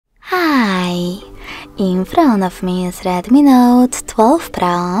In front of me is Redmi Note 12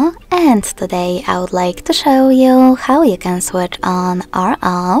 Pro, and today I would like to show you how you can switch on or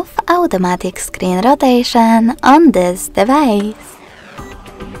off automatic screen rotation on this device.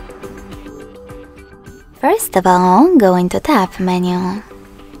 First of all, go into Tab menu.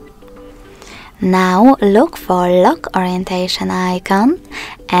 Now look for lock orientation icon,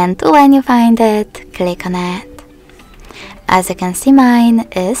 and when you find it, click on it. As you can see, mine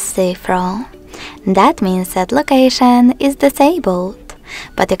is see-through. That means that location is disabled,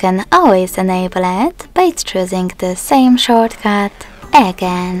 but you can always enable it by choosing the same shortcut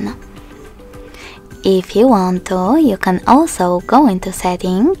again. If you want to, you can also go into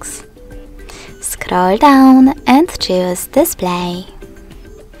Settings, scroll down and choose Display.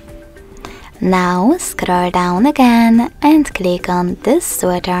 Now scroll down again and click on this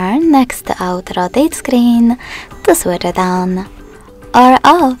switcher next to Auto Rotate Screen to switch it on or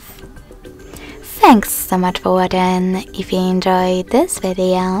off. Thanks so much for watching. If you enjoyed this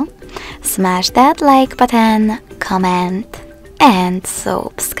video, smash that like button, comment and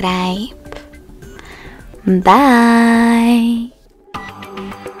subscribe. Bye!